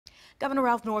Governor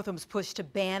Ralph Northam's push to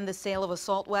ban the sale of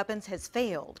assault weapons has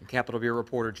failed. Capitol Bureau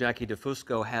reporter Jackie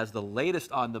DeFusco has the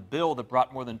latest on the bill that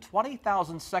brought more than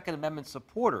 20,000 Second Amendment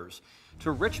supporters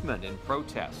to Richmond in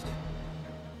protest.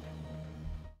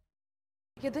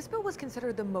 Yeah, this bill was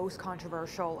considered the most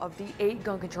controversial of the 8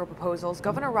 gun control proposals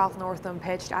Governor Ralph Northam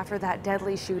pitched after that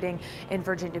deadly shooting in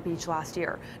Virginia Beach last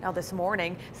year. Now this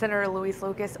morning, Senator Louise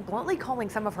Lucas bluntly calling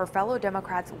some of her fellow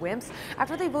Democrats wimps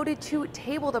after they voted to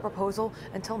table the proposal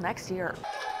until next year.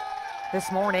 This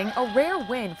morning, a rare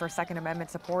win for Second Amendment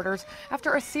supporters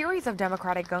after a series of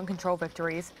Democratic gun control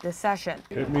victories this session.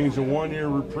 It means a one-year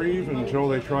reprieve until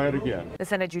they try it again. The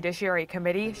Senate Judiciary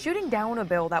Committee shooting down a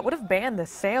bill that would have banned the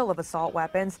sale of assault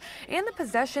weapons and the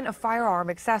possession of firearm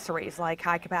accessories like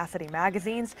high-capacity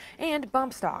magazines and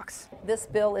bump stocks. This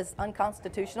bill is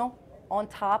unconstitutional, on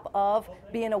top of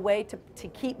being a way to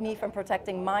keep me from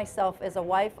protecting myself as a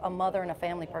wife, a mother, and a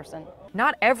family person.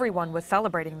 Not everyone was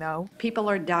celebrating, though. People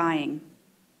are dying,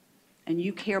 and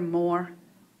you care more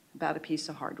about a piece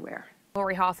of hardware.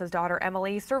 Lori Haas's daughter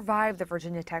Emily survived the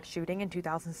Virginia Tech shooting in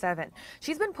 2007.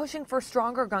 She's been pushing for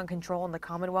stronger gun control in the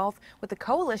Commonwealth with the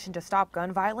Coalition to Stop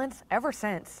Gun Violence ever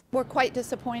since. We're quite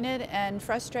disappointed and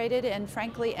frustrated and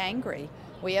frankly angry.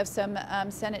 We have some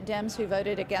Senate Dems who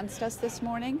voted against us this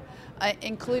morning,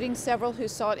 including several who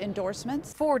sought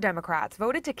endorsements. 4 Democrats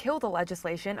voted to kill the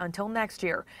legislation until next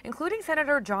year, including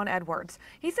Senator John Edwards.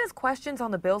 He says questions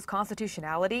on the bill's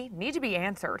constitutionality need to be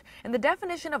answered and the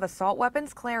definition of assault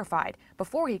weapons clarified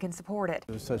before he can support it.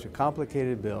 It was such a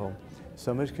complicated bill,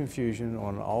 so much confusion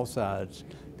on all sides.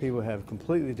 People have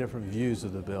completely different views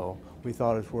of the bill. We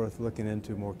thought it's worth looking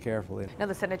into more carefully. Now,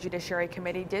 the Senate Judiciary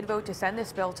Committee did vote to send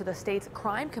this bill to the state's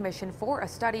Crime Commission for a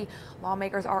study.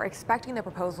 Lawmakers are expecting the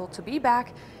proposal to be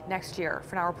back next year.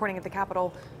 For now, reporting at the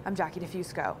Capitol, I'm Jackie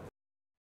DeFusco.